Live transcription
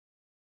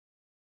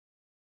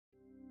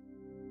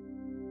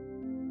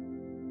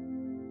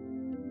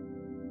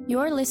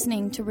You're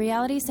listening to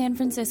Reality San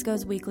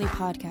Francisco's weekly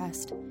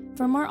podcast.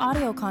 For more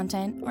audio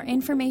content or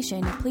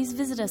information, please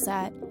visit us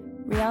at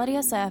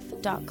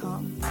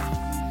realitysf.com.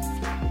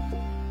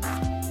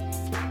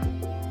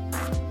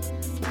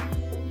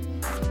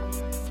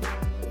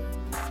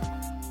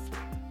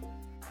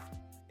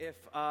 If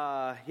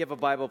you have a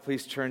Bible,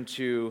 please turn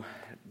to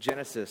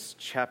Genesis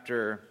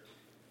chapter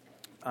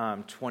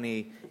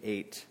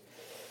 28.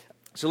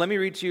 So let me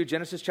read to you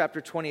Genesis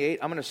chapter 28.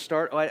 I'm going to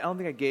start. I don't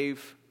think I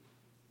gave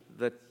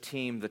the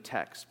team the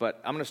text,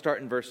 but I'm going to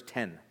start in verse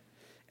 10,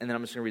 and then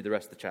I'm just going to read the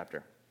rest of the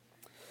chapter.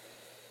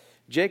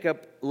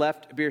 Jacob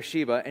left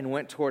Beersheba and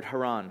went toward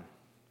Haran.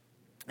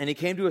 And he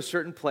came to a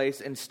certain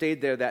place and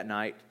stayed there that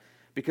night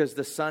because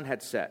the sun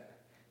had set.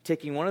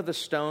 Taking one of the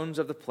stones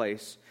of the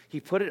place, he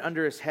put it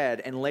under his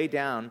head and lay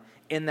down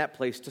in that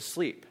place to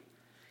sleep.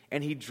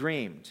 And he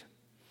dreamed.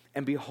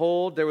 And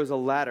behold, there was a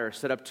ladder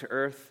set up to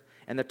earth,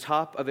 and the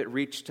top of it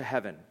reached to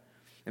heaven.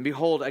 And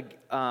behold,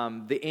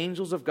 the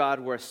angels of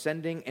God were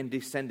ascending and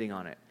descending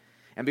on it.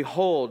 And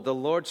behold, the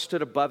Lord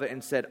stood above it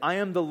and said, I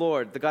am the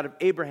Lord, the God of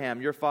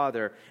Abraham, your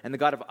father, and the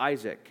God of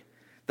Isaac.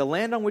 The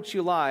land on which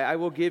you lie I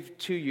will give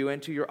to you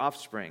and to your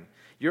offspring.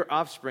 Your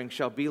offspring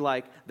shall be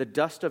like the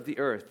dust of the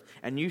earth,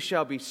 and you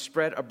shall be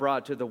spread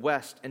abroad to the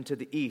west and to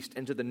the east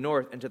and to the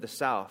north and to the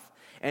south.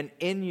 And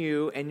in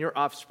you and your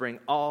offspring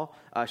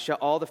shall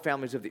all the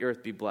families of the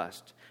earth be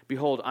blessed.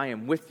 Behold, I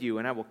am with you,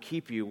 and I will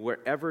keep you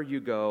wherever you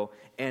go,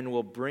 and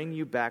will bring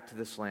you back to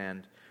this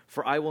land.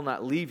 For I will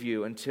not leave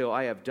you until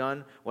I have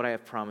done what I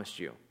have promised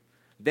you.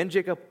 Then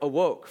Jacob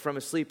awoke from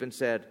his sleep and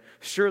said,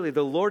 Surely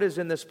the Lord is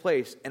in this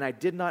place, and I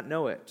did not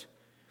know it.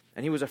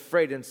 And he was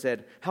afraid and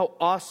said, How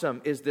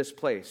awesome is this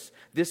place!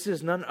 This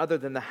is none other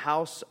than the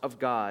house of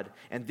God,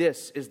 and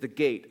this is the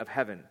gate of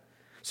heaven.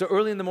 So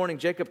early in the morning,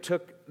 Jacob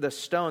took the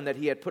stone that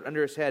he had put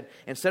under his head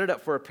and set it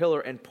up for a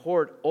pillar and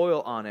poured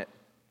oil on it,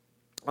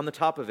 on the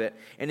top of it.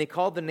 And he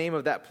called the name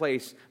of that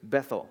place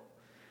Bethel.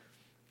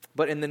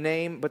 But the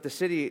name of that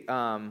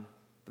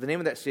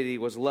city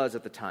was Luz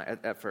at the time,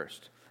 at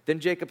first. Then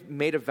Jacob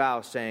made a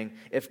vow, saying,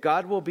 If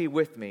God will be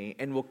with me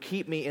and will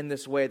keep me in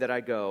this way that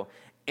I go,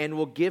 and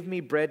will give me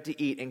bread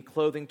to eat and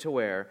clothing to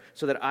wear,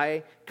 so that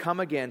I come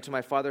again to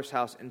my father's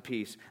house in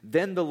peace,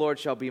 then the Lord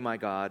shall be my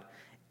God,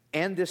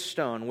 and this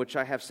stone which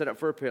I have set up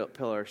for a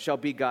pillar shall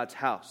be God's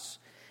house.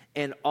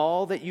 And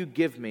all that you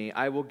give me,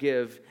 I will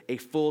give a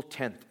full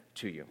tenth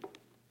to you.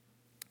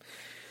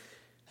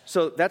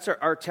 So that's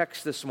our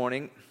text this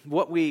morning.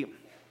 What we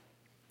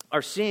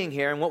are seeing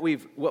here, and what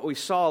we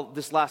saw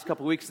this last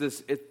couple of weeks,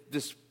 this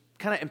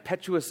kind of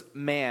impetuous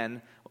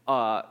man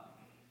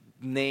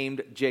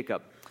named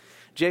Jacob.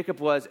 Jacob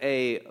was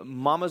a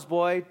mama's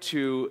boy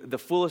to the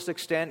fullest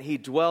extent. He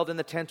dwelled in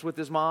the tents with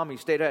his mom. He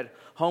stayed at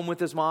home with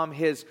his mom.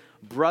 His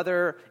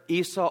brother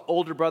Esau,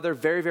 older brother,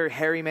 very, very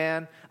hairy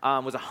man,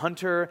 was a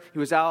hunter. He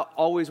was out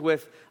always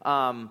with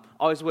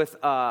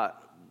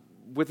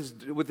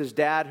his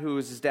dad, who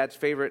was his dad's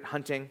favorite,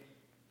 hunting.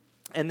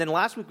 And then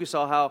last week we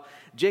saw how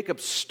Jacob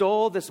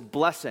stole this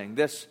blessing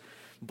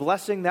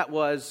that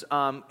was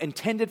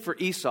intended for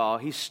Esau.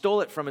 He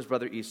stole it from his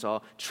brother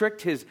Esau,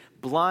 tricked his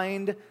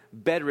blind,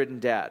 bedridden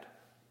dad.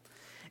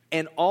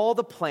 And all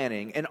the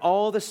planning and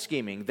all the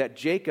scheming that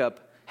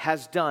Jacob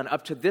has done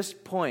up to this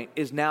point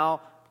is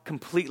now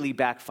completely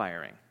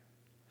backfiring.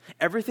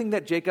 Everything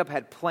that Jacob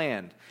had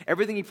planned,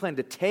 everything he planned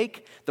to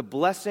take, the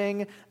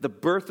blessing, the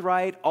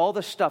birthright, all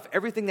the stuff,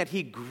 everything that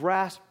he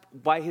grasped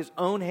by his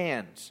own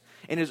hands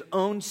in his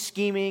own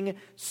scheming,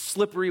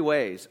 slippery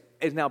ways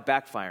is now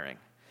backfiring.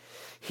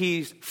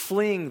 He's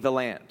fleeing the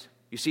land.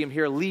 You see him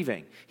here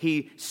leaving.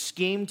 He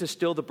schemed to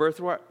steal the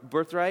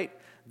birthright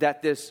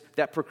that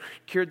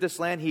procured this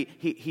land.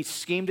 He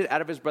schemed it out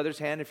of his brother's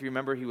hand. If you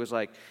remember, he was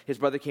like, his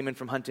brother came in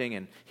from hunting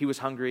and he was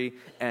hungry,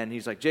 and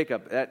he's like,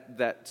 Jacob,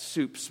 that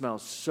soup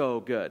smells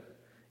so good.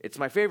 It's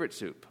my favorite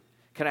soup.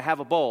 Can I have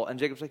a bowl? And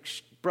Jacob's like,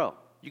 bro,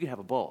 you can have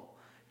a bowl.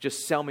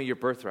 Just sell me your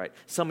birthright.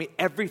 Sell me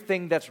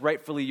everything that's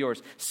rightfully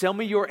yours. Sell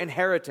me your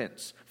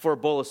inheritance for a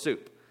bowl of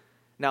soup.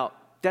 Now,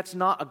 that's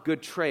not a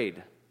good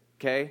trade,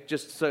 okay?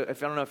 Just so, I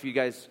don't know if you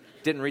guys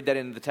didn't read that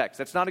into the text.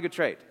 That's not a good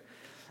trade.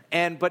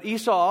 But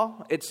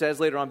Esau, it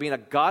says later on, being a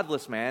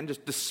godless man,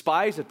 just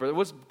despised his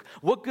birthright.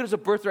 What good is a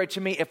birthright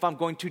to me if I'm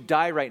going to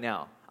die right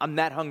now? I'm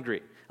that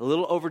hungry. A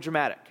little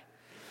overdramatic.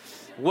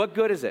 What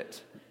good is it?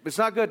 It's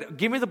not good.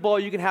 Give me the bowl,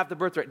 you can have the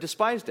birthright.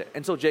 Despised it.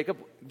 And so Jacob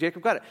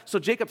got it. So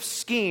Jacob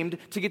schemed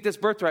to get this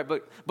birthright,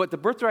 but the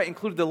birthright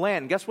included the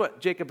land. Guess what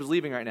Jacob is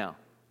leaving right now?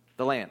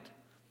 The land.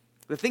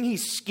 The thing he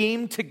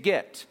schemed to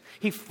get,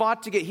 he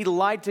fought to get, he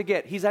lied to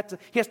get, he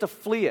has to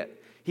flee it.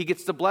 He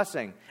gets the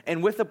blessing.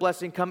 And with the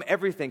blessing come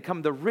everything.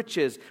 Come the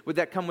riches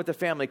that come with the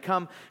family.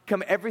 Come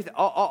everything,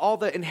 all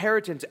the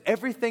inheritance,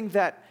 everything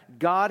that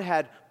God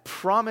had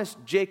promised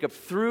Jacob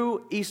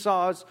through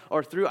Esau's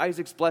or through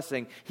Isaac's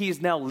blessing. He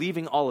is now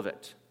leaving all of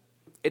it.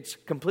 It's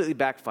completely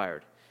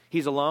backfired.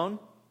 He's alone.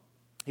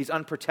 He's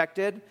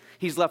unprotected.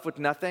 He's left with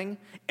nothing.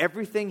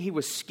 Everything he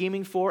was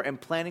scheming for and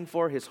planning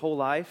for his whole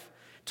life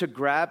to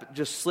grab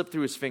just slipped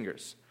through his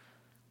fingers.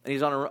 and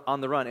he's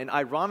on the run. And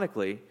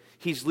ironically,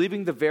 he's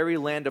leaving the very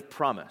land of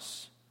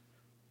promise,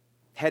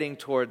 heading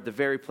toward the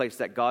very place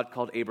that God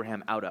called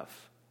Abraham out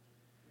of.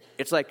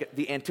 It's like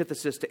the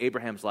antithesis to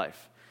Abraham's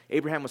life.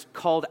 Abraham was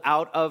called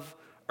out of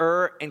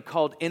Ur and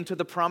called into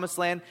the promised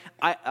land.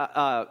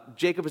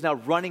 Jacob is now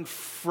running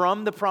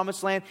from the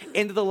promised land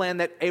into the land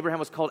that Abraham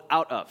was called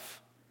out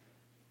of.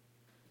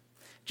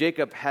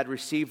 Jacob had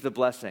received the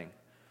blessing,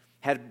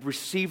 had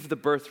received the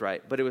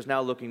birthright, but it was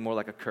now looking more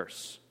like a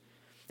curse.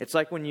 It's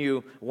like when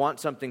you want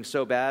something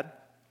so bad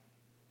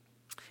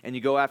and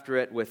you go after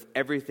it with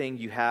everything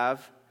you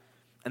have,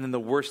 and then the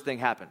worst thing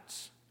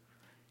happens.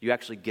 You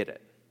actually get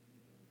it.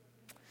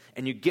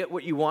 And you get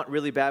what you want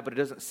really bad, but it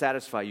doesn't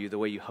satisfy you the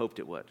way you hoped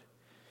it would.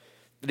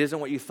 It isn't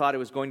what you thought it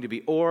was going to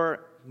be.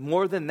 Or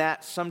more than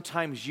that,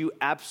 sometimes you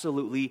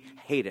absolutely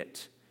hate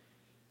it.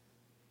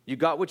 You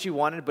got what you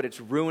wanted, but it's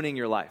ruining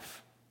your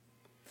life.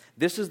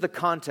 This is the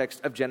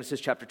context of Genesis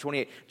chapter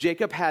 28.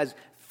 Jacob has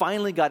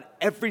finally got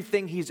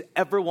everything he's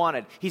ever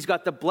wanted. He's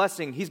got the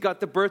blessing. He's got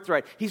the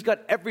birthright. He's got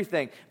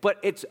everything. But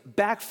it's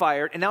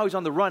backfired, and now he's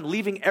on the run,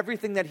 leaving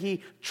everything that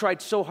he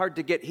tried so hard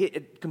to get.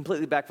 It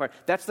completely backfired.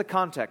 That's the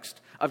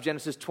context of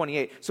Genesis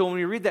 28. So when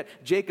we read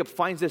that Jacob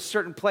finds this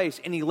certain place,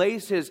 and he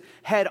lays his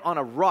head on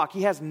a rock,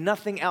 he has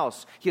nothing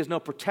else. He has no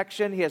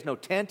protection. He has no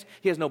tent.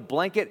 He has no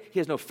blanket. He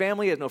has no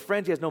family. He has no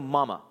friends. He has no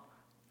mama.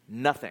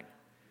 Nothing.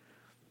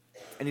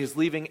 And he's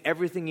leaving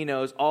everything he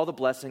knows, all the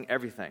blessing,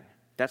 everything.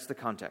 That's the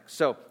context.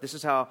 So this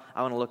is how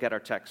I want to look at our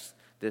text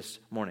this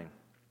morning.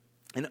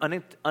 An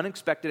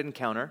unexpected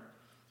encounter,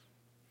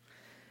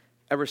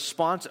 a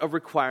response of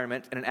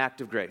requirement, and an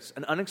act of grace.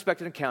 An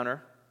unexpected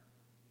encounter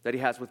that he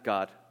has with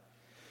God,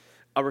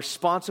 a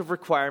response of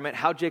requirement,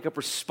 how Jacob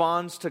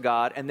responds to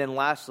God, and then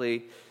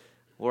lastly,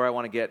 where I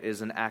want to get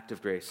is an act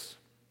of grace.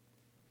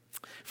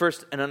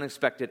 First, an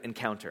unexpected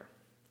encounter.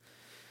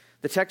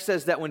 The text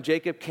says that when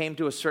Jacob came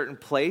to a certain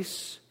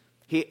place,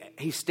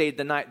 he stayed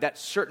the night. That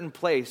certain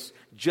place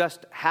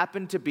just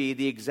happened to be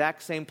the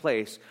exact same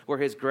place where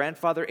his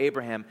grandfather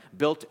Abraham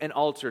built an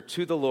altar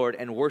to the Lord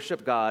and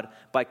worshiped God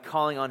by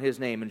calling on his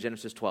name in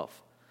Genesis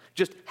 12.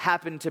 Just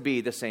happened to be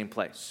the same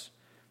place.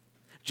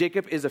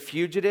 Jacob is a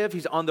fugitive.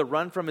 He's on the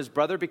run from his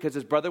brother because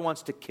his brother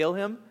wants to kill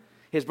him.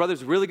 His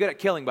brother's really good at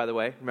killing, by the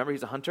way. Remember,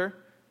 he's a hunter.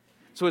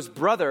 So his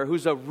brother,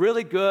 who's a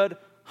really good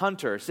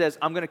hunter, says,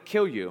 I'm going to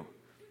kill you.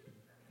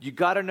 You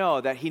got to know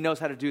that he knows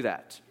how to do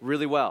that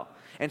really well.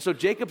 And so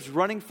Jacob's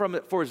running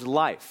for his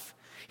life.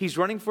 He's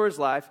running for his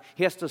life.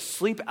 He has to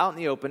sleep out in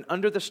the open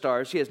under the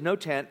stars. He has no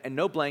tent and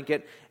no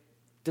blanket.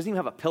 Doesn't even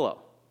have a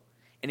pillow.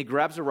 And he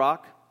grabs a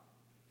rock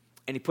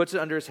and he puts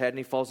it under his head and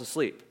he falls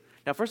asleep.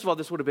 Now, first of all,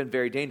 this would have been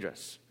very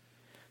dangerous,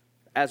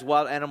 as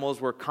wild animals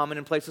were common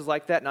in places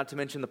like that, not to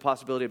mention the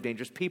possibility of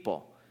dangerous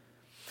people.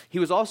 He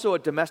was also a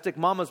domestic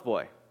mama's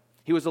boy.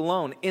 He was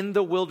alone in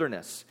the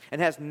wilderness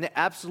and has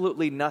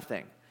absolutely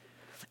nothing.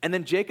 And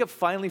then Jacob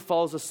finally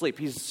falls asleep.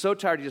 He's so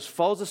tired, he just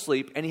falls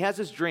asleep, and he has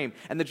this dream.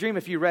 And the dream,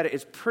 if you read it,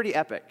 is pretty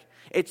epic.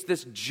 It's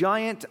this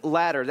giant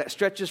ladder that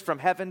stretches from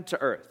heaven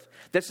to earth.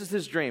 This is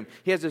his dream.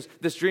 He has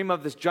this dream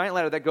of this giant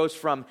ladder that goes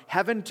from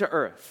heaven to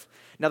earth.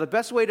 Now, the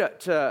best way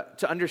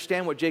to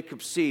understand what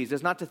Jacob sees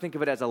is not to think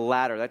of it as a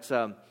ladder. That's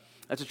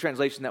a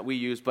translation that we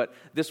use, but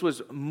this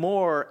was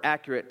more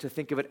accurate to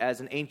think of it as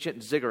an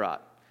ancient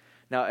ziggurat.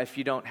 Now, if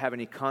you don't have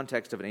any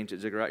context of an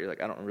ancient ziggurat, you're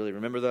like, I don't really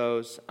remember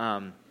those.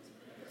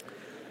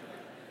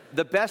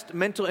 The best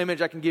mental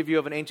image I can give you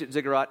of an ancient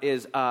ziggurat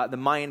is the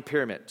Mayan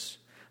pyramids.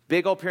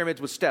 Big old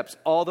pyramids with steps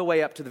all the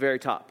way up to the very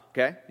top,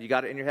 okay? You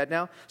got it in your head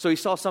now? So he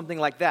saw something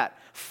like that.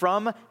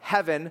 From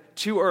heaven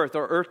to earth,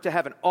 or earth to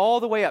heaven, all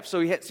the way up.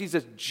 So he sees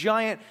this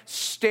giant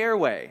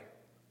stairway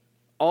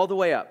all the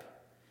way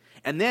up.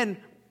 And then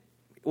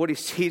what he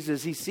sees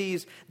is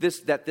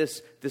this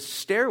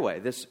stairway,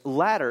 this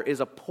ladder is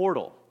a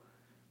portal.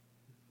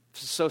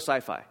 This is so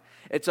sci-fi.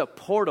 It's a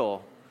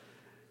portal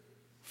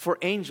for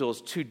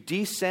angels to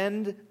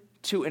descend,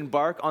 to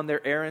embark on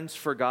their errands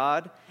for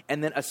God,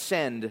 and then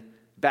ascend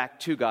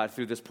back to God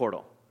through this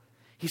portal.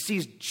 He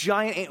sees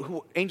giant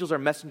angels are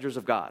messengers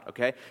of God,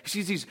 okay? He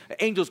sees these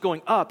angels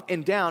going up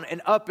and down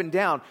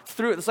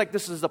through it. It's like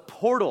this is a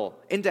portal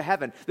into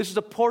heaven. This is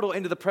a portal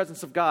into the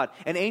presence of God.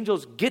 And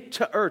angels get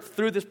to earth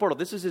through this portal.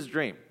 This is his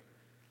dream.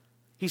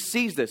 He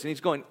sees this, and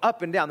he's going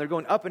up and down. They're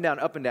going up and down,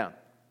 up and down.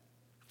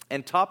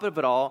 And top of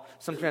it all,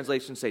 some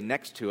translations say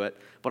next to it,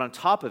 but on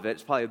top of it,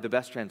 it's probably the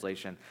best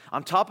translation.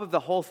 On top of the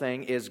whole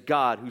thing is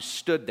God who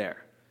stood there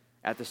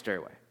at the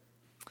stairway.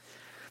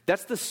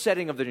 That's the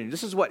setting of the dream.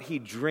 This is what he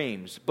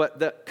dreams, but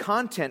the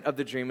content of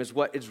the dream is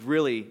what is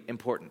really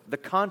important. The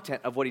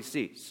content of what he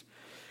sees.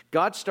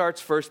 God starts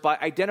first by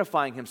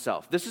identifying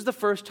himself. This is the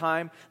first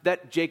time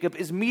that Jacob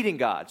is meeting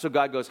God. So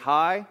God goes,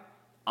 hi,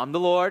 I'm the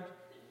Lord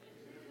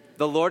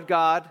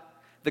God,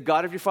 the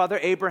God of your father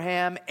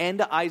Abraham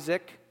and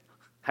Isaac.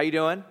 How you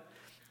doing?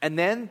 And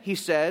then he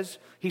starts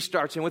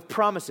in with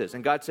promises.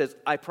 And God says,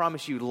 I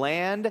promise you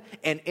land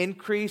and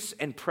increase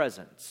and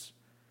presence.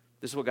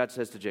 This is what God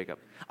says to Jacob.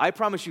 I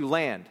promise you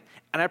land,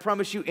 and I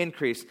promise you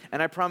increase,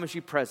 and I promise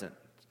you presence.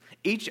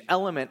 Each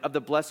element of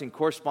the blessing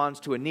corresponds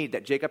to a need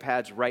that Jacob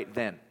has right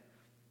then.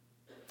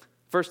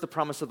 First, the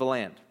promise of the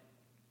land.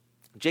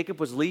 Jacob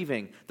was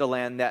leaving the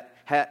land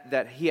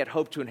that he had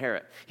hoped to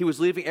inherit. He was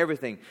leaving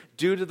everything.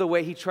 Due to the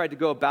way he tried to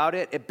go about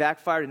it, it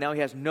backfired, and now he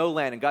has no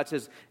land. And God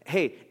says,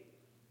 hey,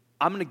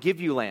 I'm going to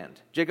give you land.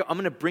 Jacob, I'm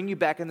going to bring you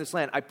back in this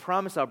land. I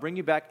promise I'll bring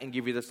you back and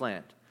give you this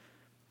land.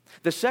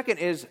 The second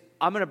is,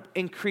 I'm going to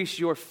increase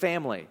your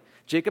family.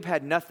 Jacob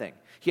had nothing.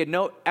 He had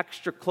no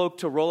extra cloak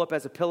to roll up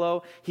as a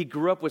pillow. He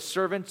grew up with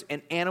servants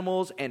and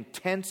animals and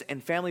tents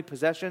and family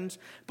possessions,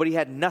 but he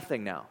had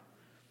nothing now.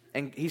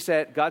 And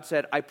God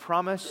said, I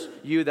promise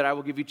you that I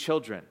will give you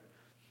children,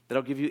 that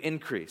I'll give you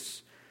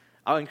increase.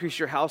 I'll increase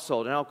your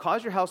household, and I'll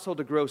cause your household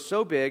to grow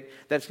so big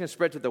that it's going to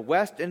spread to the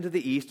west and to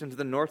the east and to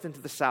the north and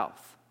to the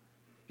south.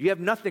 You have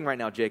nothing right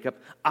now, Jacob.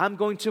 I'm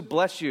going to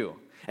bless you,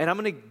 and I'm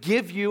going to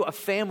give you a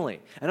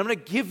family, and I'm going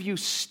to give you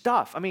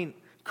stuff. I mean,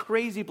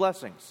 crazy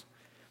blessings.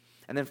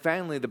 And then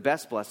finally, the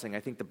best blessing, I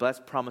think the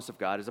best promise of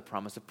God is a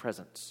promise of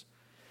presence.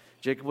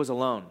 Jacob was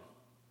alone.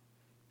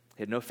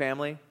 He had no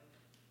family,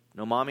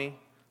 no mommy,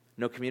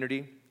 no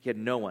community. He had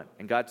no one.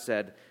 And God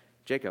said,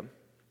 Jacob,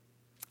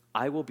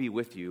 I will be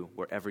with you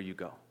wherever you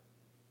go.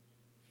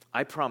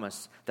 I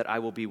promise that I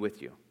will be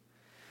with you.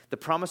 The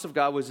promise of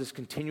God was this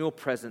continual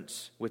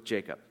presence with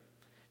Jacob.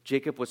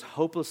 Jacob was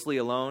hopelessly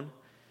alone,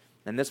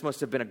 and this must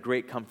have been a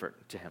great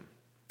comfort to him.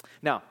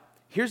 Now,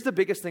 here's the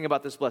biggest thing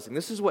about this blessing.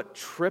 This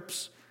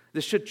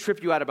should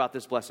trip you out about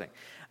this blessing.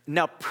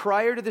 Now,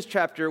 prior to this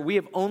chapter, we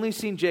have only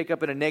seen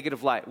Jacob in a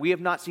negative light. We have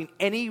not seen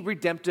any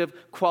redemptive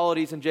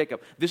qualities in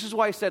Jacob. This is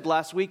why I said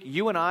last week,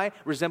 you and I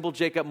resemble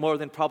Jacob more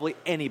than probably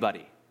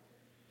anybody.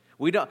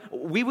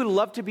 We would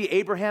love to be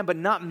Abraham, but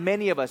not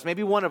many of us.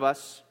 Maybe one of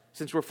us,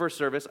 since we're first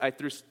service. I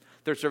threw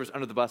third service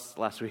under the bus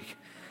last week.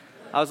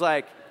 I was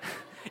like,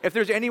 if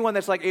there's anyone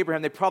that's like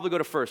Abraham, they probably go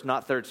to first,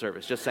 not third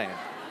service. Just saying.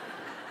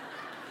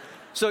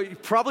 So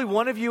probably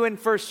one of you in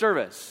first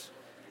service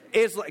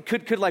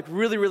could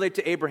really relate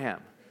to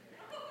Abraham.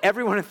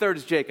 Everyone in third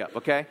is Jacob,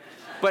 okay?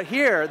 But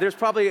here, there's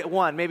probably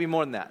one, maybe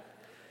more than that.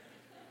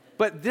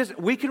 But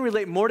we can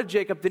relate more to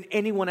Jacob than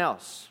anyone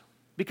else.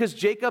 Because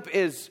Jacob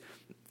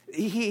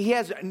he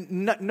has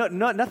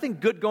nothing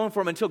good going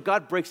for him until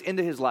God breaks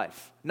into his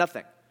life.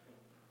 Nothing.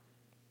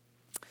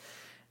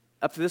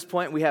 Up to this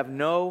point, we have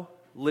no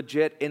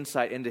legit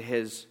insight into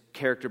his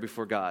character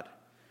before God.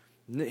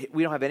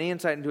 We don't have any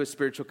insight into his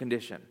spiritual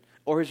condition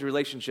or his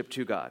relationship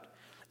to God.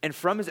 And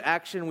from his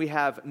action, we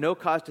have no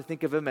cause to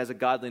think of him as a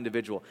godly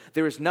individual.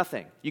 There is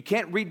nothing. You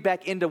can't read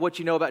back into what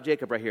you know about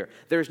Jacob right here.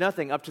 There is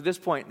nothing up to this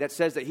point that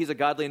says that he's a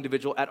godly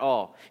individual at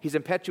all. He's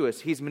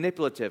impetuous. He's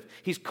manipulative.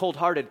 He's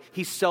cold-hearted.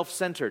 He's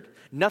self-centered.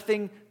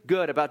 Nothing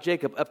good about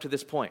Jacob up to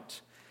this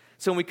point.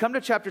 So when we come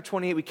to chapter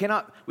 28,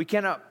 we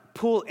cannot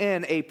pull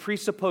in a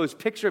presupposed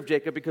picture of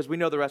Jacob because we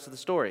know the rest of the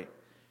story.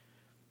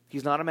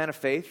 He's not a man of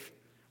faith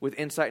with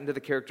insight into the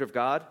character of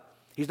God.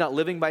 He's not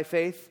living by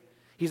faith.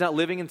 He's not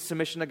living in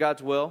submission to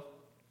God's will.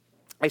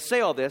 I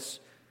say all this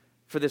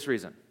for this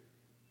reason.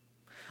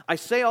 I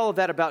say all of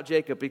that about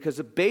Jacob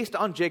because based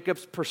on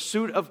Jacob's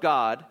pursuit of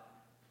God,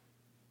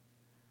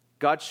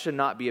 God should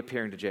not be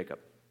appearing to Jacob.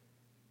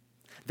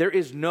 There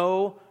is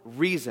no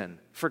reason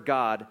for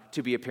God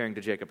to be appearing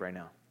to Jacob right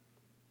now.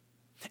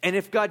 And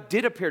if God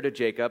did appear to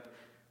Jacob,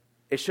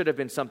 it should have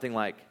been something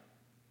like,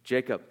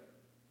 Jacob,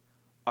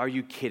 are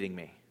you kidding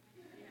me?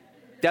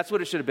 That's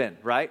what it should have been,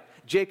 right?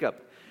 Jacob,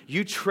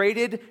 you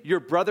traded your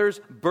brother's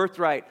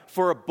birthright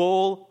for a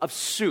bowl of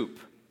soup.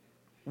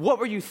 What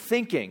were you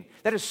thinking?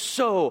 That is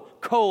so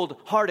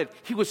cold-hearted.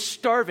 He was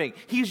starving.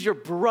 He's your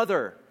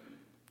brother.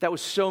 That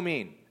was so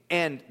mean.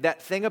 And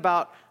that thing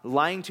about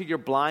lying to your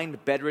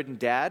blind, bedridden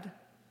dad,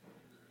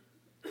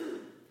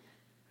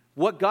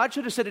 what God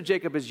should have said to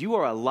Jacob is, you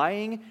are a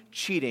lying,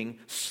 cheating,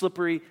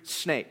 slippery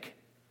snake.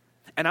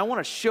 And I want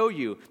to show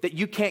you that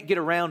you can't get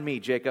around me,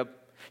 Jacob.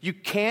 You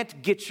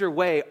can't get your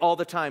way all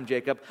the time,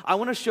 Jacob. I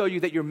want to show you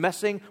that you're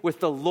messing with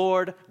the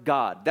Lord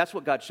God. That's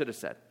what God should have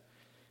said.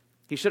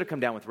 He should have come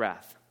down with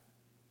wrath,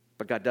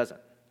 but God doesn't.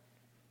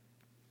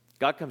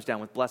 God comes down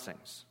with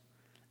blessings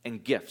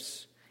and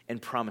gifts and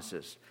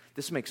promises.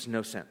 This makes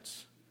no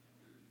sense.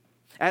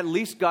 At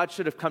least God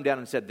should have come down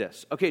and said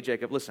this. Okay,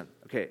 Jacob, listen.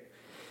 Okay,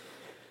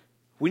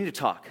 we need to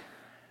talk.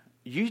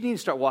 You need to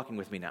start walking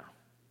with me now.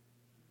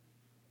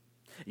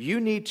 You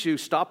need to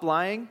stop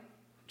lying,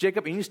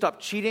 Jacob, and you need to stop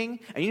cheating,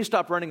 and you need to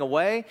stop running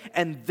away,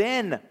 and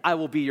then I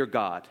will be your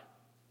God.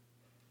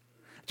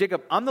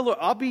 Jacob, I'm the Lord.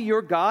 I'll be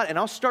your God, and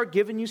I'll start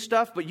giving you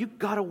stuff, but you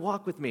got to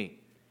walk with me.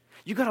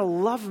 You got to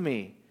love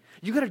me.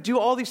 You got to do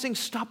all these things.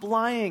 Stop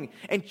lying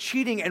and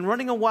cheating and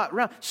running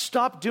around.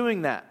 Stop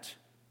doing that.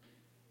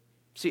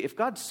 See, if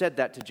God said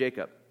that to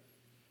Jacob,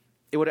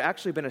 it would have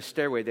actually been a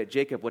stairway that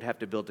Jacob would have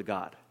to build to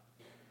God.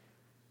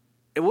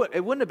 It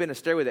wouldn't have been a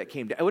stairway that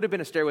came down. It would have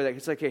been a stairway that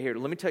it's like, hey, here,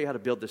 let me tell you how to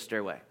build this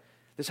stairway.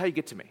 This is how you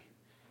get to me.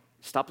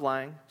 Stop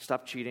lying.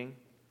 Stop cheating.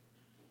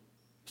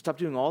 Stop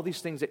doing all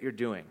these things that you're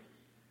doing,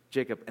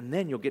 Jacob, and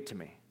then you'll get to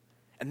me.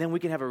 And then we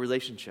can have a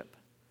relationship.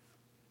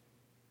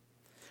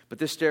 But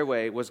this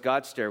stairway was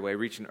God's stairway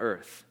reaching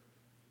earth.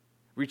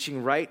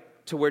 reaching right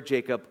to where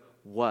Jacob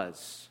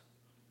was.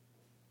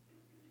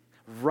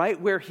 Right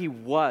where he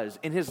was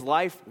in his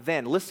life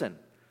then. Listen,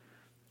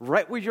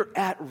 right where you're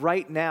at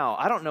right now.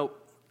 I don't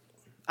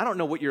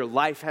know what your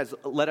life has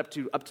led up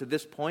to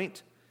this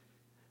point,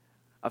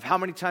 of how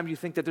many times you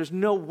think that there's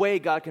no way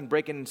God can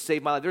break in and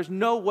save my life. There's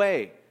no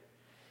way.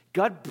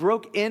 God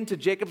broke into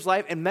Jacob's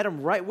life and met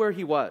him right where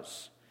he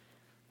was.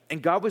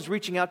 And God was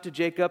reaching out to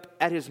Jacob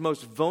at his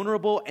most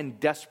vulnerable and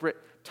desperate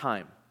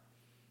time.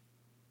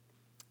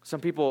 Some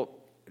people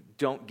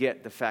don't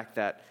get the fact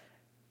that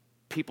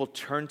people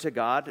turn to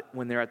God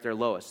when they're at their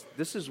lowest.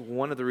 This is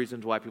one of the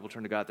reasons why people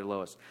turn to God at their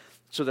lowest,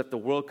 so that the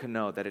world can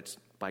know that it's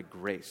by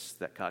grace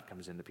that God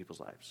comes into people's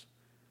lives.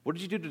 What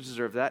did you do to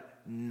deserve that?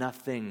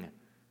 Nothing.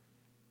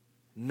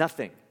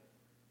 Nothing.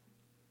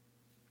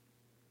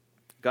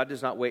 God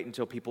does not wait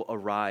until people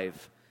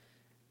arrive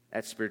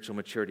at spiritual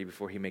maturity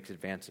before he makes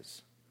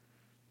advances.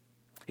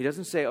 He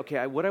doesn't say,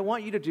 okay, what I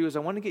want you to do is I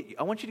want you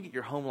to get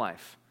your home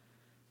life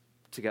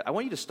together. I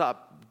want you to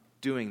stop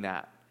doing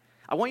that.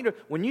 I want you to,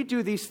 when you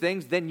do these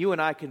things, then you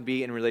and I can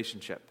be in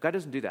relationship. God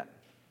doesn't do that.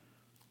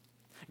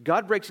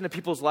 God breaks into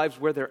people's lives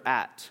where they're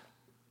at.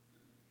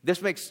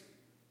 This makes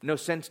no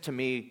sense to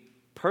me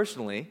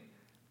personally,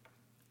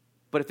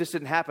 but if this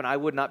didn't happen, I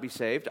would not be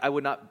saved. I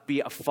would not be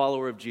a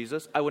follower of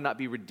Jesus. I would not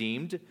be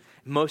redeemed.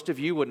 Most of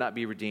you would not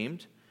be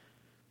redeemed.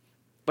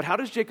 But how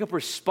does Jacob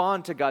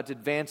respond to God's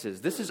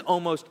advances? This is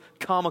almost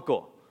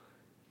comical.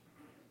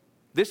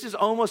 This is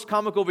almost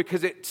comical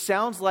because it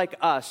sounds like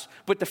us,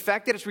 but the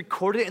fact that it's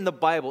recorded in the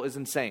Bible is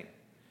insane.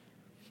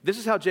 This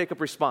is how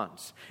Jacob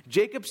responds.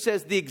 Jacob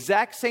says the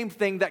exact same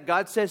thing that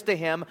God says to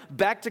him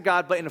back to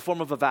God, but in the form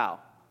of a vow.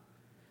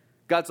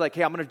 God's like,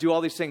 hey, I'm going to do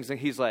all these things. And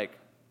he's like,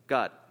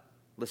 God,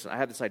 listen, I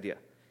have this idea.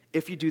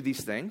 If you do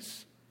these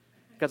things,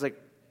 God's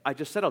like, I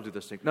just said I'll do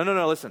those things.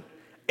 No, listen.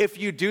 If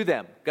you do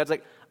them, God's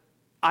like,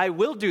 I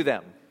will do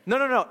them.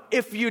 No.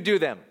 If you do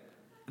them,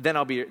 then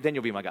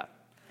you'll be my God.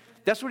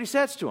 That's what he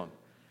says to him.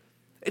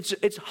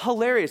 It's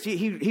hilarious.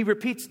 He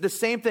repeats the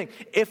same thing.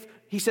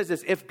 He says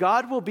this, if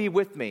God will be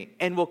with me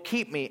and will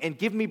keep me and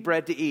give me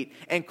bread to eat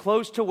and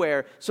clothes to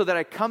wear so that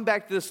I come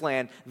back to this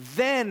land,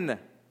 then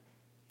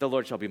the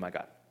Lord shall be my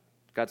God.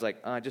 God's like,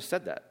 I just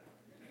said that.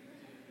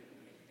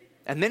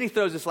 And then he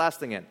throws this last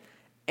thing in,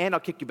 and I'll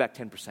kick you back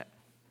 10%.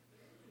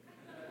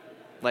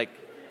 Like,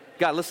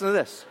 God, listen to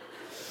this.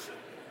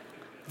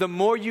 The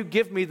more you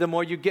give me, the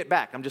more you get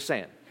back. I'm just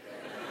saying.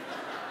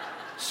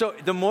 So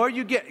the more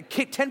you get,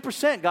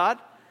 10%, God,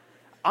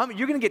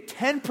 you're going to get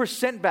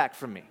 10% back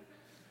from me.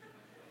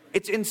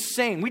 It's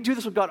insane. We do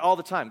this with God all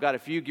the time. God,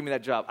 if you give me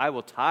that job, I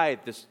will tithe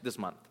this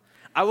month.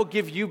 I will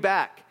give you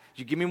back.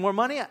 You give me more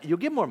money, you'll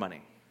give more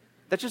money.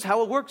 That's just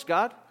how it works,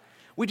 God.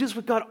 We do this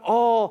with God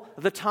all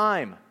the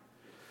time.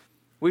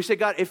 We say,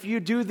 God, if you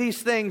do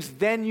these things,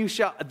 then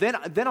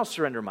I'll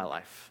surrender my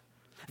life.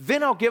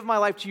 Then I'll give my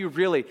life to you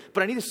really.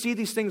 But I need to see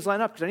these things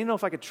line up because I need to know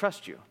if I could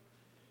trust you.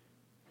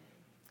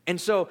 And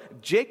so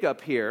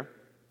Jacob here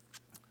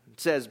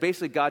says,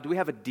 basically, God, do we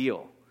have a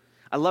deal?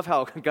 I love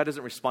how God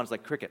doesn't respond. It's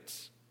like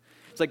crickets.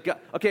 It's like, God,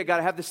 okay, God,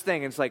 I have this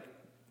thing. And it's like,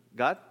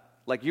 God,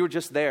 like you were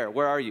just there.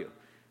 Where are you?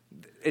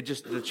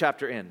 The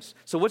chapter ends.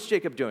 So what's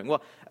Jacob doing?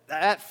 Well,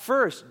 at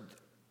first,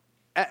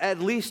 at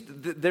least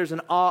there's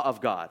an awe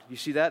of God. You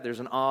see that? There's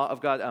an awe of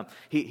God.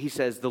 He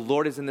says, the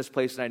Lord is in this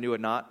place and I knew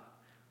it not.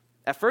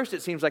 At first,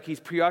 it seems like he's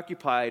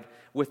preoccupied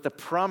with the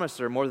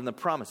promiser more than the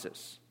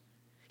promises.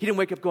 He didn't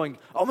wake up going,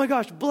 oh my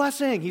gosh,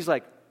 blessing. He's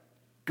like,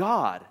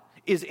 God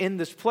is in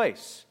this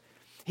place.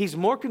 He's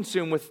more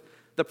consumed with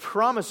the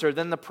promiser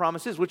than the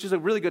promises, which is a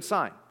really good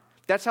sign.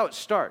 That's how it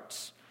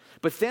starts.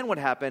 But then what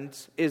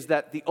happens is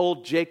that the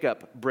old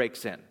Jacob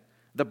breaks in.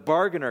 The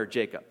bargainer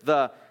Jacob,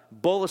 the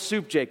bowl of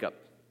soup Jacob,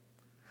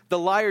 the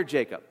liar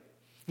Jacob.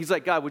 He's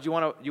like, God, you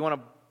want a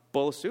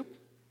bowl of soup?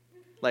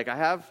 Like I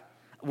have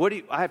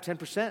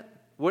 10%.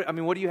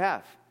 What do you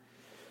have?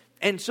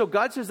 And so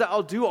God says that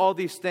I'll do all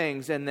these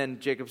things. And then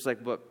Jacob's like,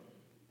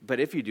 but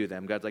if you do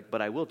them, God's like,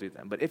 but I will do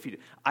them. But if you do,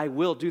 I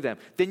will do them.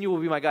 Then you will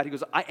be my God. He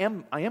goes, I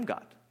am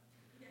God.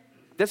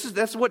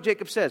 That's what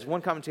Jacob says.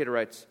 One commentator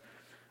writes,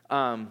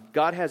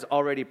 God has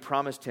already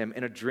promised him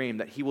in a dream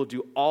that he will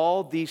do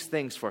all these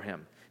things for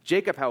him.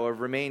 Jacob, however,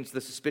 remains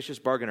the suspicious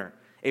bargainer,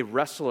 a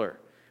wrestler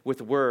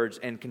with words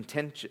and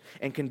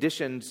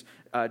conditions,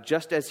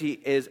 just as he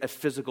is a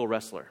physical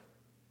wrestler.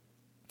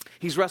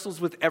 He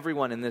wrestles with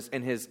everyone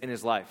in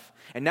his life.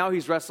 And now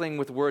he's wrestling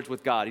with words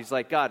with God. He's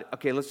like, God,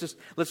 okay,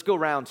 let's go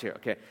rounds here.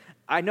 Okay,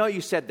 I know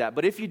you said that,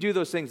 but if you do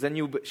those things, then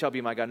you shall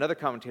be my God. Another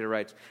commentator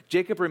writes,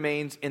 Jacob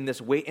remains in this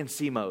wait and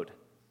see mode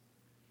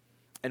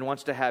and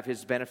wants to have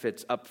his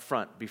benefits up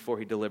front before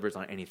he delivers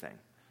on anything.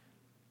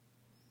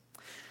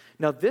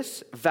 Now,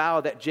 this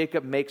vow that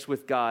Jacob makes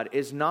with God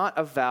is not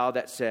a vow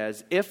that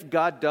says, if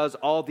God does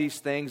all these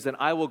things, then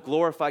I will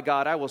glorify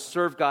God, I will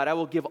serve God, I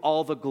will give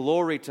all the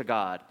glory to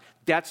God.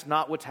 That's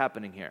not what's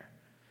happening here.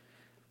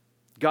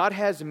 God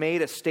has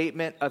made a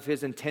statement of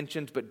his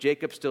intentions, but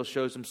Jacob still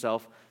shows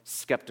himself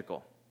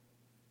skeptical.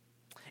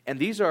 And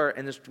these are,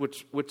 and this,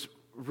 which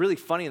really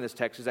funny in this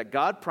text is that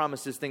God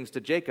promises things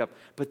to Jacob,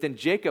 but then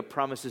Jacob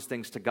promises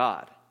things to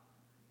God.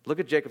 Look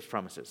at Jacob's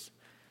promises.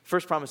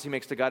 First promise he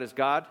makes to God is,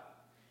 God,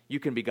 you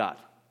can be God.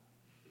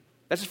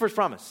 That's his first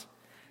promise.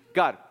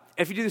 God,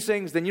 if you do these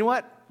things, then you know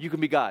what? You can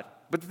be God.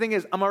 But the thing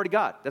is, I'm already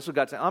God. That's what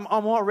God said. I'm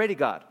already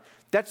God.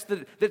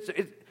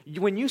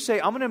 When you say,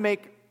 I'm going to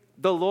make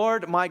the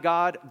Lord my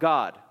God,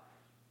 God,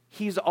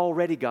 he's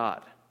already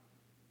God.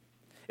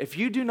 If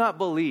you do not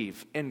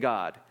believe in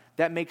God,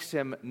 that makes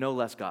him no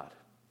less God.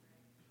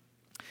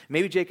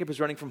 Maybe Jacob is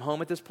running from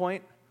home at this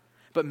point,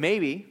 but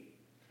maybe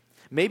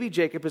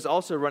Jacob is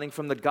also running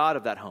from the God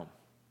of that home.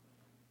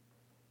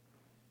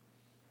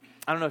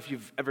 I don't know if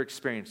you've ever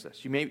experienced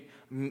this. You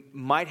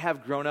might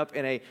have grown up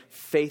in a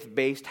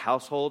faith-based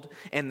household,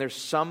 and there's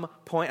some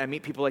point, I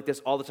meet people like this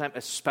all the time,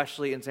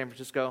 especially in San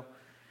Francisco,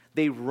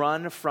 they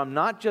run from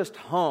not just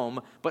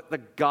home, but the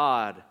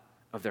God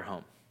of their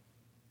home.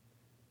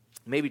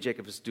 Maybe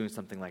Jacob is doing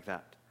something like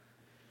that.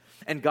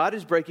 And God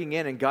is breaking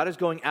in, and God is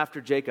going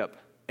after Jacob.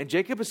 And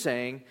Jacob is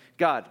saying,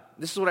 God,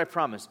 this is what I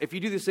promise. If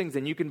you do these things,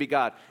 then you can be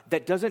God.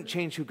 That doesn't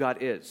change who God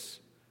is.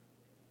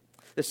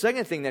 The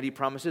second thing that he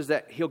promises is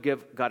that he'll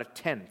give God a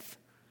tenth.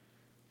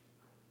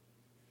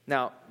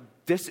 Now,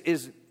 this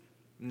is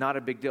not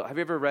a big deal. Have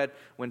you ever read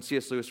when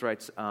C.S. Lewis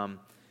writes,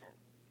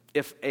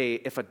 if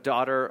a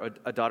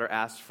daughter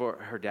asks for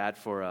her dad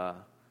for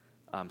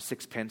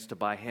 6 pence to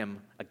buy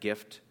him a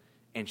gift,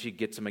 and she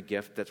gets him a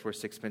gift that's worth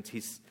 6 pence,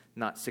 he's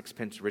not 6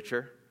 pence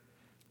richer.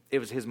 It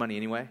was his money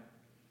anyway.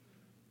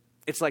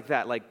 It's like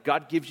that. Like,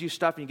 God gives you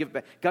stuff and you give it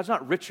back. God's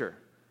not richer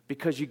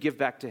because you give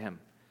back to him.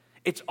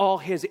 It's all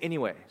his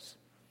anyways.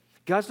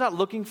 God's not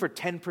looking for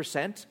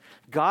 10%.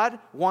 God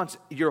wants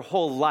your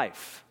whole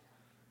life,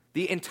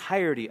 the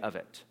entirety of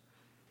it.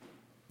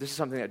 This is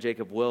something that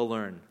Jacob will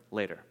learn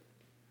later.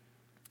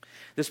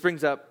 This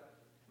brings up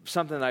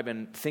something that I've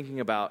been thinking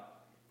about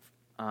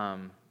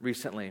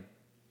recently.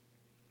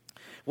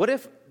 What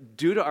if,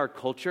 due to our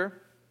culture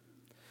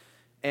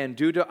and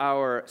due to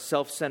our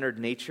self-centered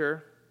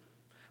nature,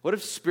 what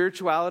if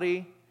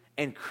spirituality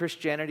and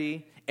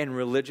Christianity and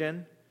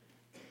religion,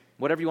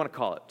 whatever you want to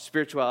call it,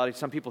 spirituality,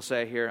 some people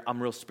say here,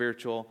 I'm real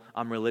spiritual,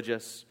 I'm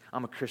religious,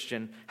 I'm a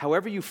Christian,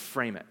 however you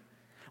frame it.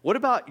 What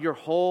about your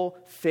whole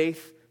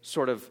faith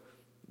sort of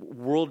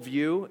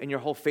worldview and your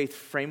whole faith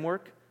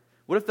framework?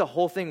 What if the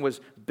whole thing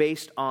was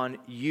based on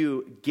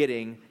you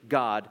getting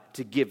God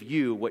to give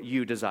you what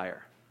you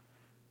desire?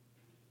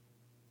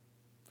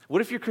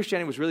 What if your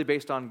Christianity was really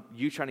based on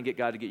you trying to get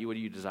God to get you what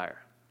you desire?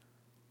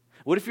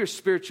 What if your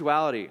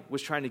spirituality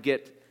was trying to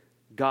get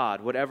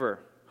God, whatever,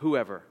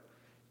 whoever,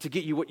 to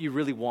get you what you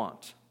really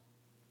want?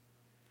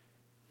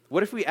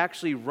 What if we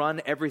actually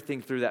run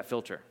everything through that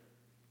filter?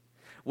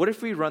 What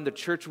if we run the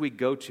church we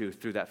go to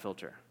through that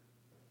filter?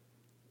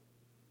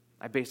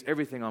 I base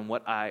everything on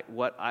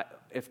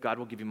if God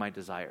will give you my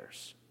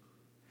desires.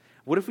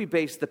 What if we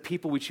base the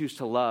people we choose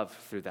to love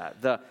through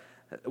that?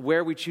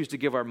 Where we choose to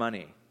give our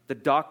money? The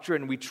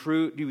doctrine we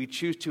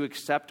choose to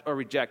accept or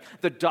reject.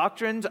 The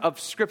doctrines of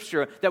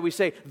Scripture that we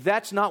say,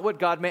 that's not what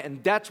God meant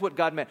and that's what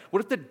God meant.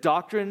 What if the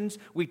doctrines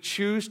we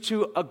choose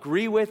to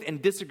agree with and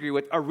disagree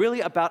with are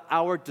really about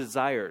our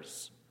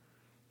desires?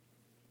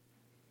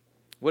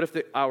 What if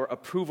our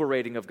approval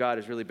rating of God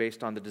is really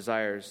based on the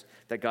desires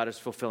that God is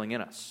fulfilling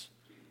in us?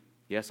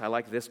 Yes, I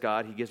like this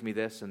God. He gives me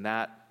this and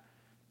that.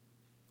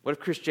 What if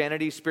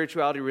Christianity,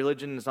 spirituality,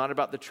 religion is not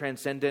about the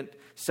transcendent,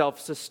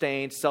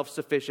 self-sustained,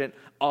 self-sufficient,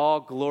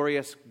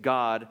 all-glorious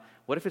God?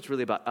 What if it's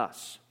really about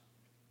us?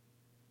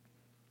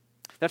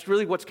 That's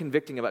really what's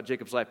convicting about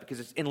Jacob's life, because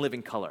it's in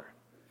living color.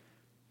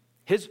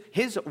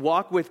 His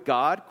walk with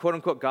God,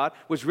 quote-unquote God,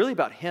 was really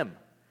about him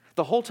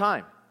the whole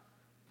time.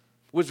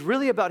 Was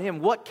really about him.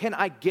 What can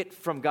I get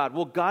from God?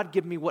 Will God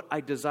give me what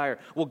I desire?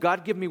 Will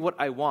God give me what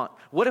I want?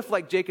 What if,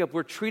 like Jacob,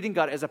 we're treating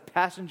God as a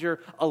passenger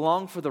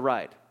along for the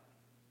ride?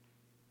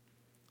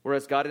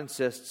 Whereas God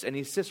insists, and he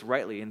insists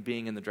rightly, in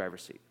being in the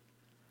driver's seat.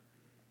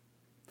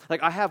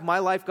 Like, I have my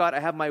life, God. I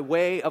have my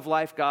way of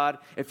life, God.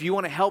 If you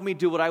want to help me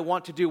do what I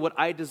want to do, what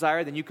I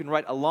desire, then you can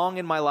ride along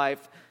in my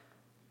life.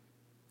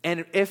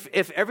 And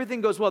if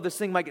everything goes well, this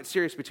thing might get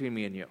serious between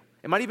me and you.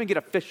 It might even get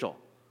official.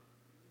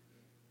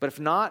 But if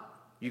not,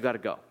 you got to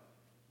go.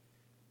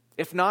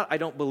 If not, I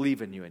don't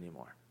believe in you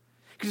anymore.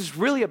 Because it's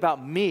really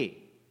about me.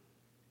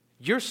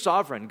 You're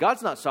sovereign.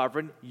 God's not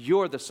sovereign.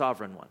 You're the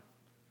sovereign one.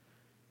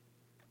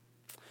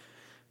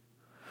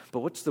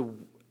 But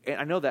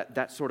I know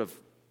that sort of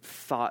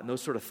thought and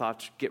those sort of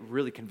thoughts get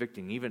really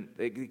convicting. Even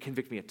they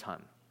convict me a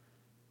ton.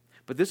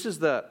 But this is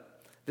the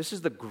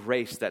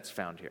grace that's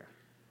found here.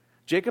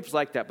 Jacob's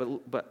like that,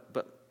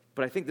 but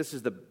I think this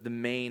is the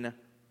main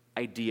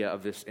idea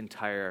of this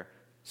entire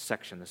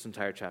section, this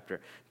entire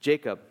chapter.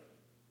 Jacob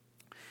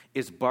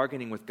is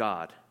bargaining with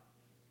God,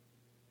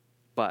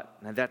 but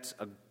now that's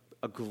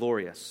a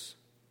glorious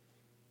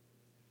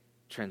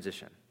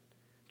transition.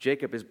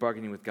 Jacob is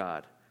bargaining with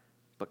God,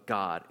 but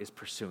God is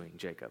pursuing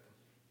Jacob.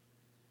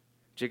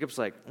 Jacob's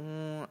like,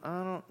 I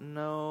don't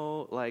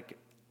know, like,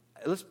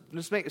 let's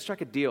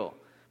strike a deal.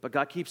 But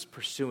God keeps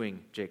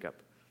pursuing Jacob.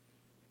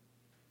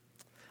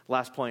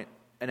 Last point,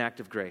 an act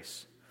of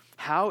grace.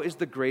 How is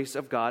the grace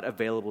of God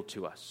available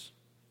to us?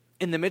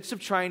 In the midst of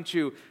trying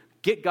to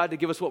get God to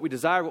give us what we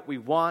desire, what we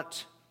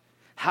want,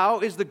 how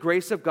is the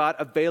grace of God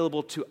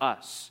available to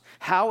us?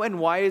 How and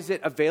why is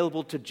it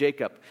available to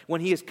Jacob when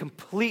he is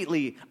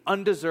completely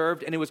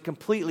undeserved and it was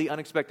completely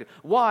unexpected?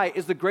 Why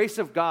is the grace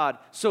of God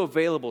so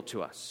available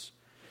to us?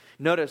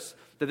 Notice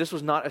that this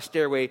was not a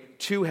stairway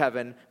to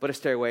heaven, but a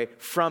stairway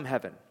from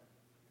heaven.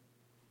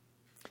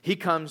 He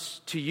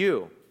comes to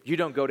you. You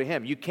don't go to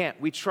him. You can't.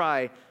 We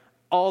try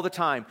all the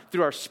time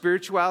through our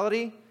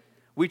spirituality.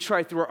 We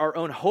try through our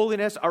own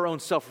holiness, our own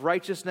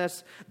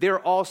self-righteousness. They're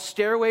all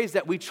stairways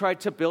that we try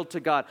to build to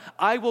God.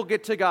 I will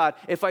get to God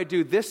if I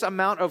do this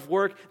amount of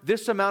work,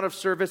 this amount of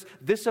service,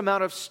 this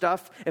amount of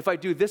stuff. If I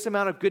do this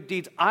amount of good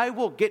deeds, I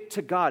will get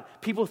to God.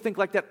 People think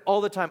like that all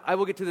the time. I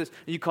will get to this.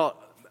 You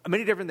call it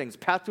many different things,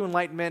 path to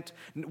enlightenment,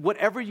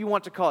 whatever you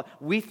want to call it.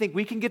 We think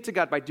we can get to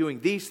God by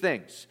doing these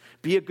things.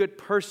 Be a good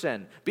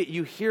person.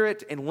 You hear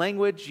it in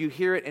language. You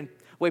hear it in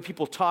way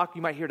people talk.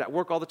 You might hear it at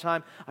work all the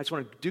time. I just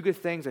want to do good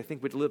things. I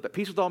think we'd live at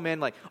peace with all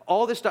men. Like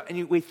all this stuff.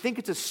 And we think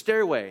it's a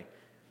stairway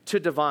to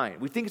divine.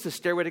 We think it's a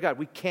stairway to God.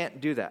 We can't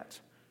do that.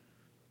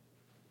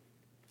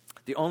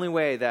 The only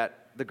way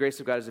that the grace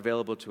of God is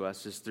available to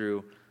us is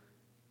through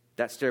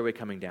that stairway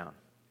coming down.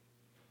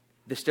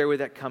 The stairway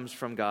that comes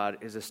from God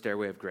is a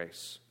stairway of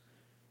grace.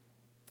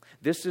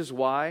 This is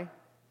why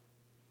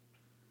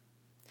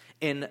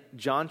in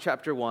John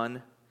chapter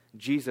 1,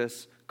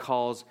 Jesus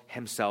calls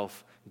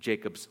himself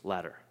Jacob's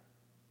ladder.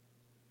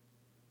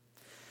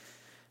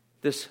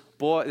 This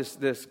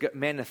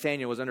man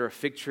Nathanael was under a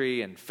fig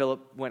tree, and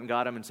Philip went and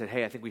got him and said,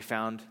 hey, I think we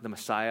found the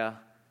Messiah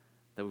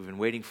that we've been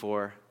waiting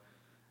for.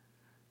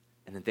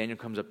 And Nathanael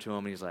comes up to him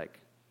and he's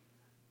like,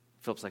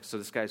 Philip's like, so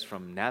this guy's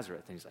from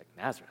Nazareth? And he's like,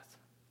 Nazareth?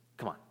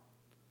 Come on.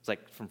 It's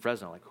like from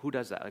Fresno. Like, who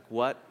does that? Like,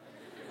 what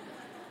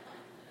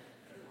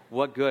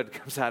good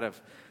comes out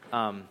of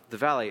the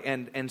valley?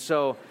 And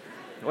so,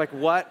 like,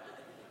 what?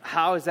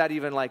 How is that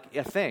even like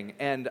a thing?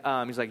 And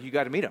he's like, you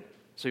got to meet him.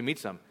 So he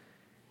meets him.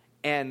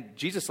 And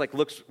Jesus like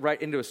looks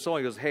right into his soul.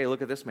 He goes, hey,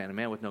 look at this man, a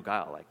man with no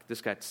guile. Like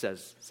this guy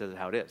says it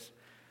how it is.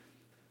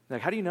 They're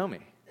like, how do you know me?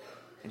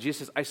 And Jesus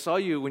says, I saw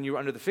you when you were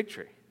under the fig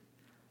tree.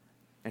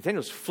 And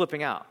Nathanael's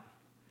flipping out.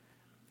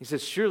 He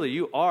says, surely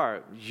you're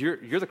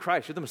the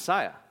Christ, you're the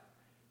Messiah.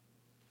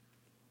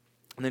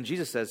 And then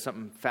Jesus says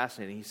something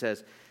fascinating. He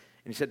says,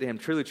 and he said to him,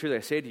 truly, truly,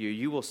 I say to you,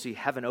 you will see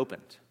heaven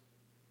opened,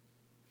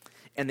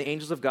 and the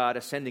angels of God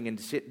ascending and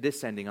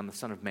descending on the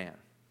Son of Man.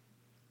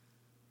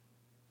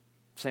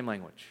 Same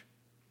language.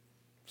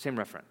 Same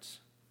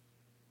reference.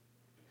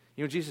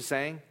 You know what Jesus is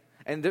saying?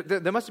 And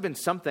there must have been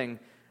something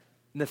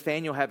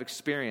Nathanael have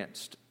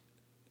experienced,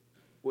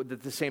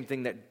 the same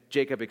thing that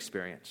Jacob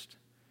experienced.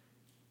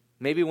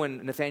 Maybe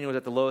when Nathanael was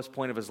at the lowest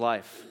point of his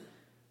life,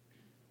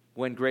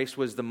 when grace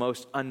was the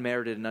most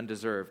unmerited and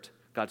undeserved,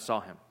 God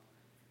saw him.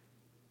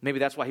 Maybe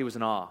that's why he was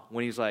in awe.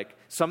 When he's like,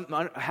 something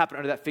happened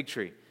under that fig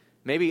tree.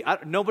 Maybe,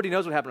 nobody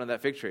knows what happened under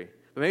that fig tree.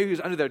 But maybe he was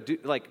under there,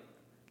 like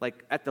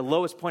at the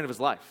lowest point of his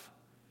life.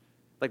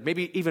 Like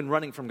maybe even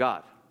running from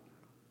God.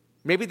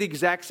 Maybe the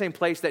exact same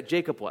place that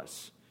Jacob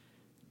was.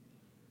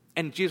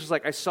 And Jesus was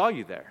like, I saw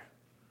you there.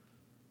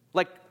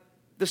 Like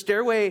the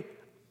stairway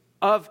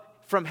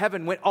from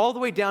heaven went all the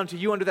way down to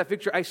you under that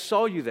fig tree. I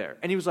saw you there.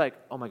 And he was like,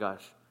 oh my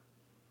gosh.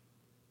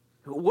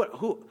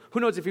 Who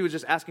knows if he was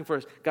just asking for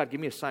us, God, give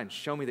me a sign.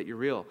 Show me that you're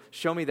real.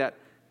 Show me that.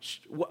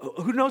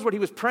 Who knows what he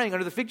was praying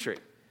under the fig tree?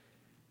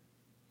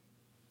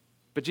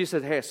 But Jesus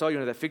said, hey, I saw you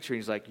under that fig tree.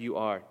 And he's like,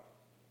 you're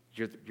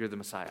the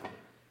Messiah.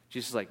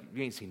 Jesus is like,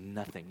 you ain't seen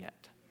nothing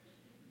yet.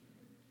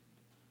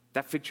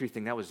 That fig tree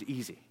thing, that was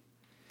easy.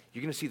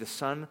 You're going to see the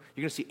sun.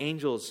 You're going to see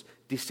angels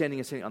descending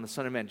and ascending on the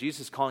Son of Man.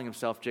 Jesus is calling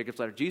himself Jacob's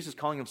ladder. Jesus is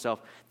calling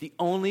himself the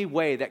only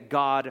way that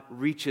God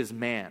reaches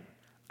man.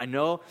 I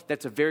know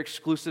that's a very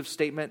exclusive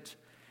statement.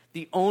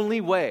 The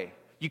only way.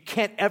 You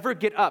can't ever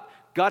get up.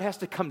 God has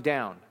to come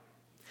down.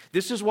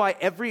 This is why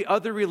every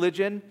other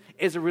religion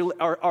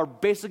are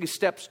basically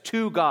steps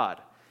to God,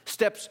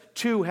 steps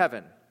to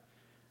heaven.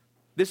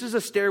 This is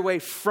a stairway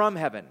from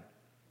heaven.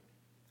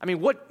 I mean,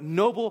 what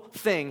noble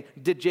thing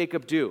did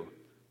Jacob do?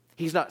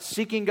 He's not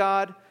seeking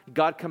God.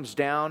 God comes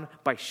down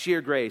by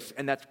sheer grace,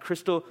 and that's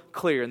crystal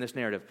clear in this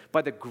narrative.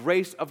 By the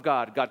grace of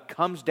God, God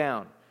comes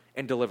down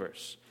and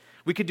delivers.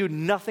 We could do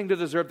nothing to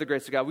deserve the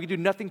grace of God. We could do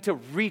nothing to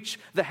reach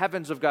the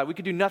heavens of God. We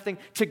could do nothing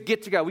to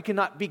get to God. We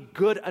cannot be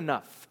good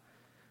enough.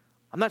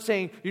 I'm not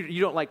saying you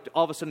don't like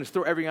all of a sudden just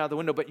throw everything out the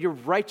window, but your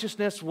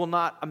righteousness will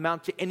not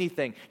amount to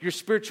anything. Your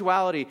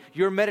spirituality,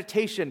 your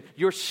meditation,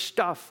 your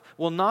stuff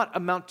will not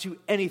amount to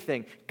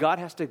anything. God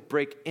has to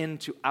break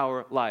into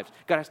our lives.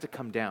 God has to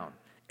come down.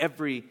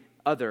 Every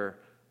other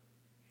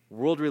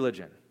world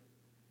religion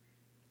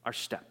are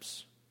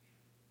steps.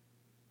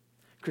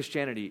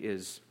 Christianity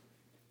is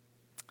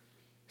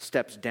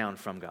steps down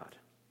from God.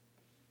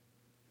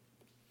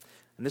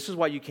 And this is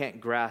why you can't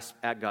grasp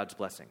at God's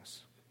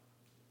blessings.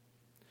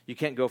 You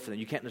can't go for them.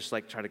 You can't just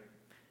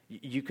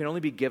you can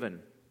only be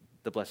given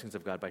the blessings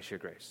of God by sheer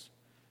grace.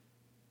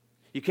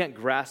 You can't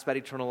grasp at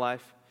eternal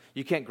life.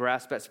 You can't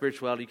grasp at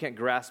spirituality. You can't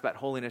grasp at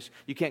holiness.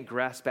 You can't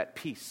grasp at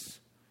peace.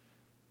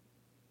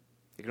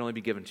 It can only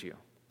be given to you.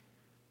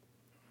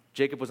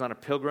 Jacob was on a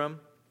pilgrim.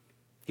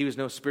 He was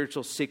no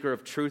spiritual seeker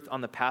of truth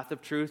on the path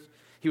of truth.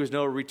 He was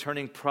no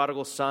returning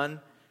prodigal son,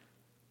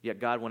 yet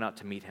God went out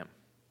to meet him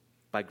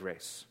by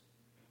grace.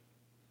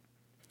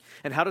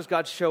 And how does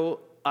God show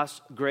us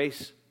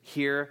grace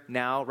here,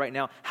 now, right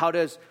now? How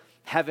does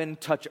heaven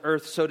touch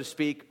earth, so to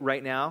speak,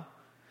 right now?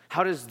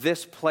 How does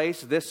this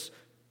place, this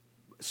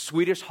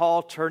Swedish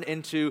Hall, turn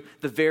into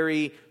the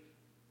very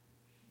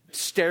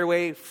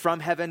stairway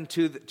from heaven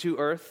to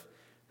earth?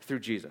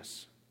 Through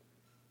Jesus.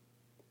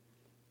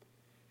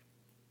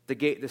 The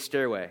gate, the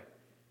stairway,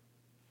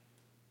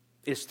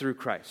 is through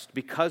Christ.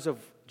 Because of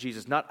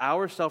Jesus. Not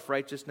our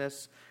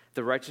self-righteousness,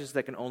 the righteousness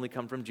that can only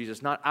come from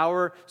Jesus. Not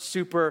our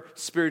super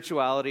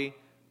spirituality.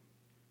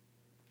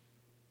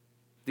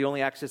 The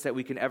only access that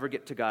we can ever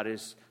get to God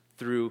is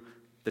through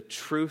the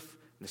truth,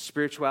 the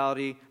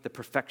spirituality, the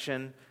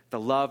perfection, the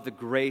love, the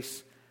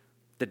grace,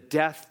 the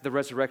death, the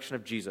resurrection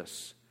of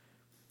Jesus.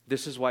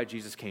 This is why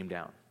Jesus came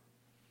down,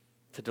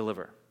 to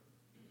deliver.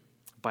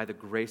 By the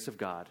grace of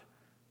God.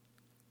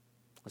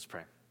 Let's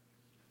pray.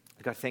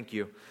 God, thank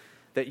you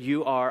that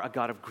you are a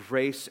God of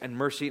grace and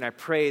mercy, and I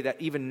pray that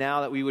even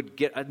now that we would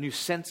get a new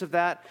sense of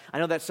that. I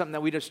know that's something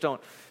that we just don't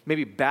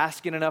maybe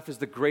bask in enough, is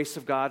the grace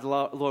of God.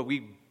 Lord,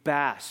 we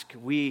bask.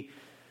 We,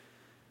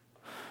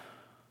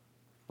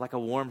 like a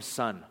warm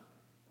sun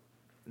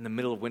in the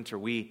middle of winter,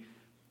 we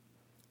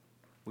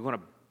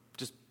want to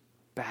just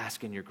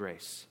bask in your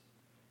grace.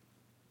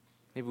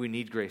 Maybe we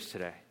need grace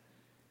today.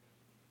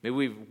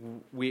 Maybe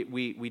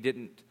we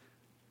didn't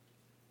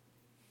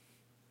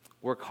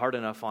work hard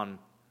enough on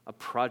a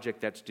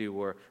project that's due,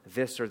 or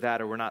this or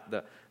that, or we're not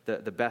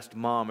the best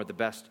mom or the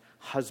best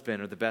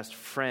husband or the best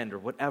friend or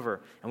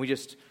whatever, and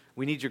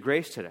we need your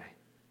grace today.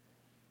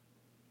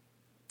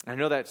 And I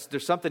know that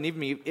there's something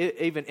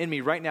even in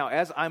me right now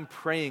as I'm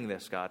praying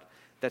this, God,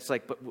 that's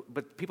like,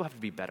 but people have to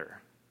be better.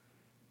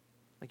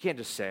 I can't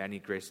just say I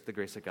need grace, the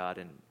grace of God,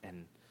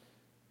 and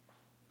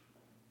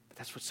but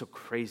that's what's so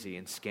crazy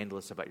and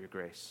scandalous about your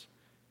grace.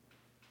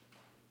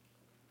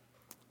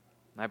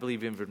 And I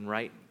believe even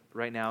right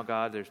now,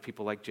 God, there's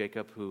people like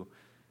Jacob who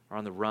are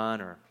on the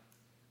run or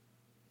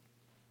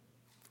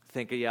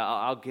think, yeah,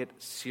 I'll get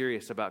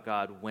serious about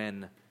God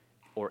when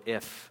or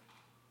if.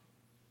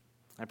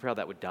 I pray all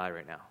that would die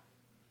right now.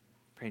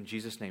 I pray in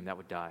Jesus' name that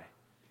would die.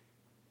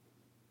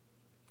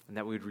 And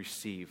that we would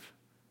receive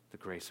the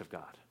grace of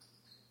God.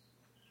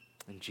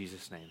 In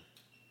Jesus' name,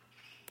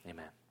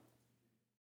 amen.